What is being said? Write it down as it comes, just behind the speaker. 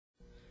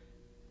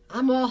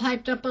I'm all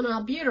hyped up on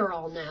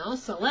albuterol now,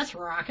 so let's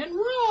rock and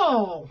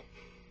roll.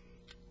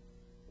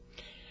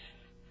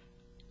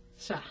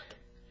 So,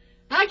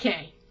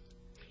 okay.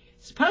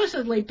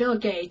 Supposedly Bill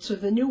Gates or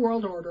the New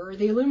World Order or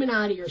the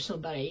Illuminati or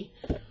somebody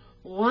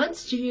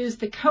wants to use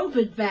the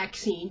COVID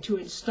vaccine to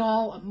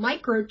install a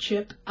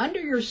microchip under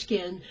your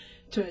skin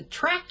to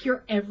track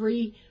your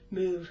every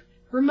move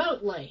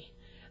remotely.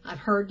 I've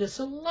heard this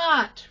a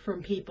lot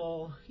from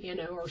people,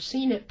 or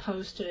seen it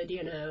posted,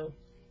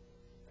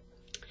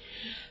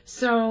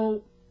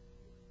 So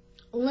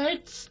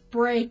let's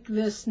break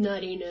this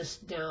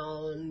nuttiness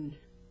down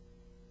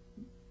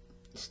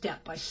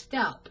step by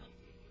step.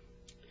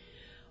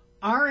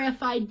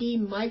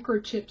 RFID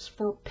microchips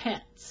for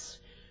pets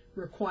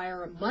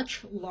require a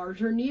much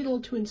larger needle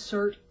to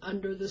insert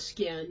under the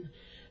skin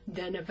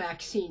than a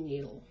vaccine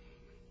needle.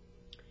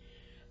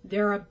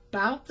 They're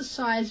about the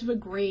size of a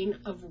grain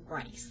of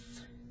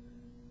rice.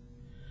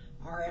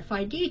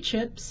 RFID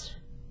chips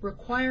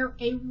require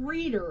a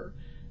reader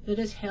that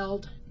is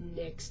held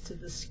next to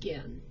the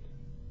skin.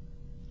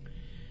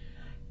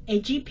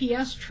 A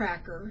GPS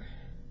tracker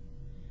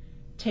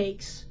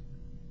takes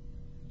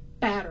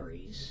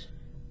batteries.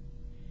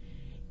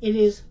 It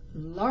is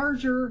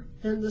larger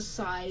than the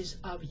size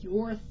of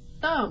your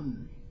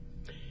thumb.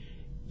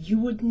 You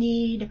would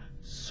need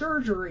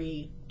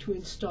surgery to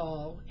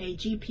install a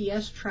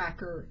GPS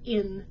tracker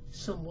in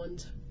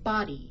someone's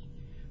body,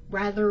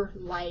 rather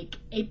like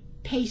a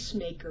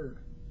pacemaker.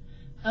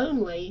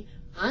 Only,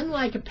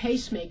 unlike a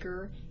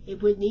pacemaker,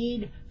 it would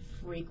need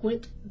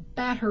frequent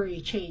battery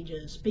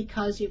changes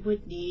because it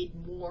would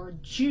need more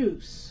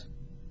juice.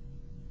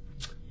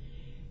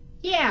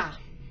 Yeah.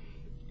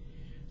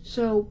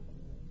 So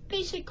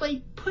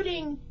basically,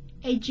 putting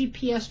a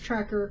GPS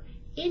tracker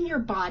in your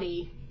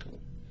body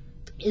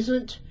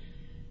isn't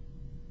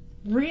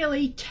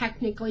really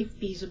technically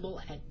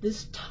feasible at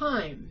this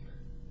time.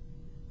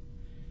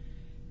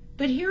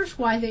 But here's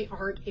why they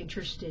aren't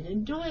interested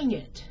in doing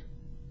it.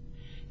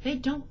 They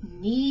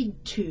don't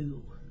need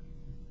to.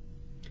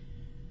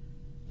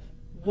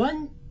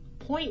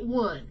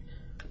 1.1.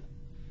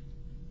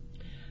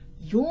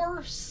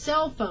 Your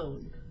cell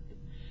phone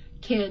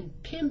can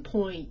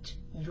pinpoint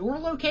your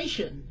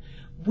location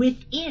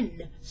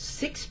within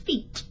 6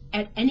 feet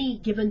at any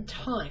given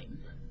time.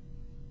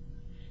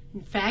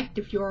 In fact,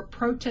 if you're a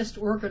protest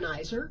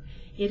organizer,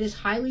 it is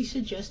highly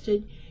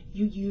suggested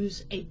you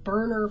use a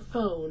burner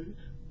phone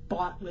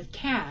bought with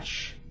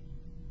cash.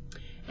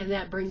 And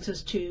that brings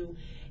us to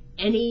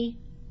any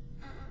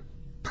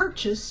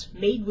purchase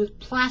made with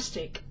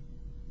plastic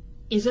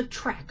is a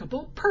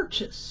trackable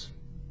purchase.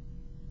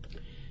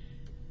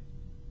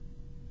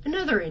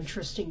 Another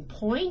interesting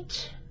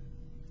point,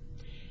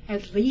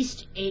 at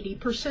least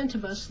 80%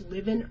 of us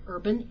live in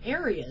urban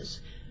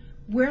areas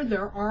where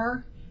there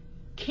are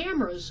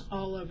cameras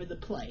all over the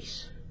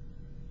place.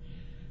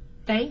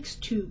 Thanks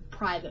to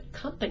private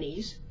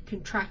companies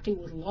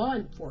contracting with law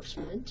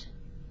enforcement,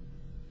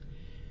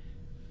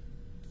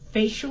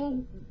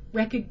 facial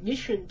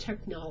recognition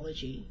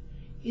technology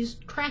is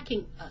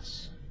tracking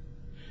us.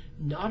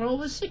 Not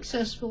always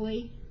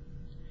successfully,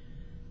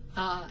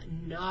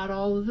 not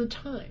all of the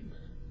time,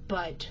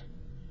 but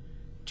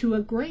to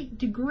a great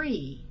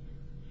degree.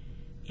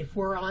 If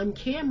we're on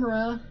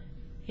camera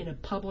in a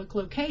public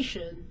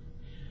location,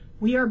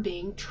 we are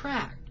being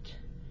tracked.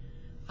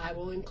 I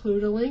will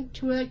include a link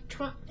to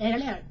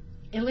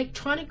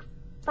Electronic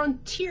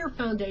Frontier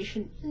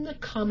Foundation in the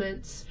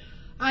comments.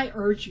 I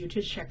urge you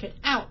to check it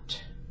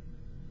out.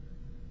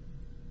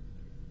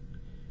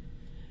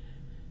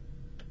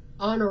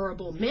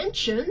 Honorable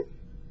mention,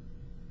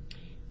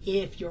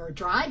 if you're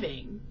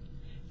driving,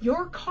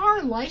 your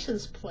car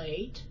license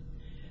plate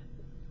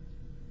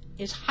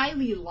is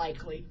highly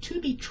likely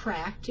to be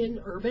tracked in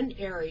urban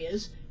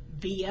areas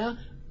via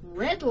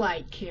red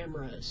light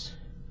cameras.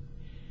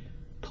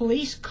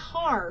 Police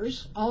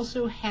cars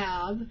also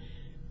have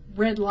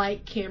red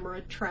light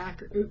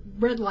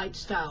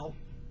style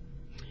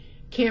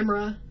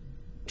camera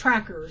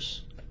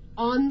trackers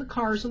on the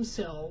cars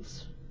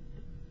themselves.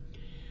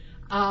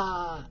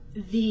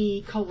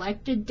 The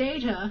collected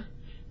data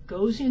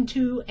goes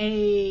into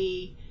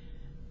a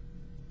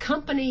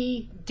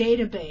company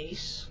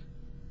database.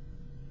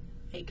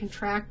 They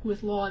contract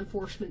with law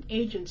enforcement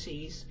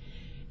agencies,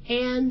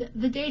 and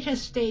the data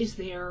stays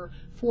there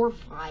for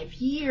 5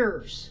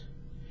 years.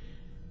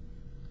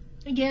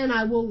 Again,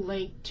 I will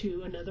link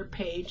to another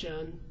page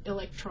on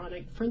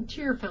Electronic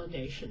Frontier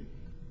Foundation.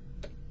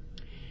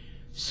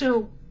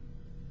 So,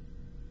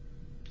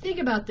 think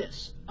about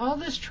this. All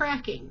this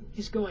tracking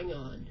is going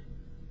on.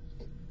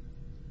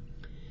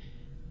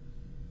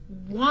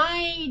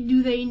 Why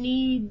do they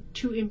need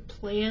to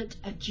implant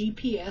a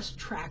GPS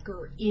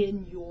tracker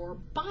in your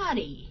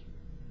body?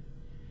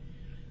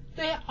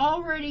 They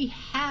already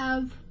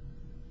have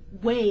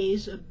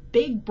ways of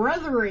big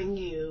brothering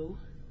you.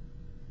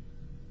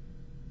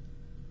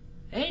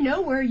 They know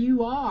where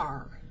you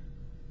are.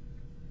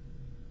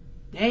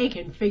 They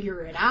can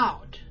figure it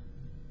out.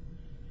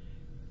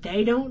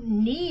 They don't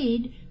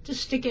need to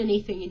stick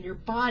anything in your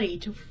body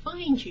to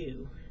find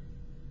you.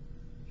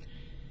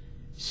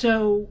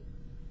 So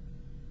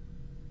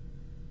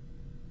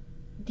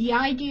the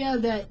idea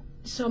that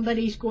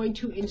somebody's going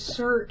to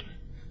insert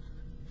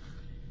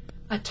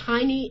a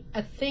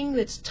thing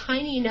that's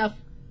tiny enough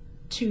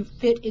to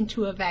fit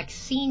into a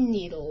vaccine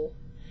needle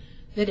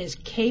that is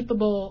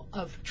capable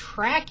of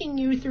tracking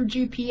you through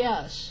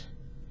GPS,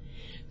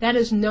 that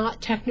is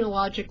not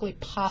technologically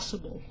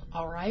possible,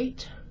 all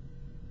right?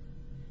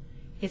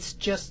 It's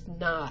just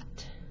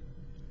not.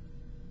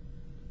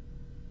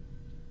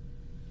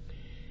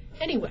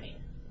 Anyway,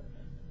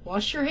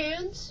 wash your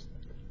hands,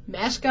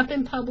 mask up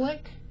in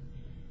public,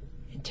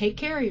 and take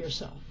care of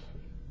yourself.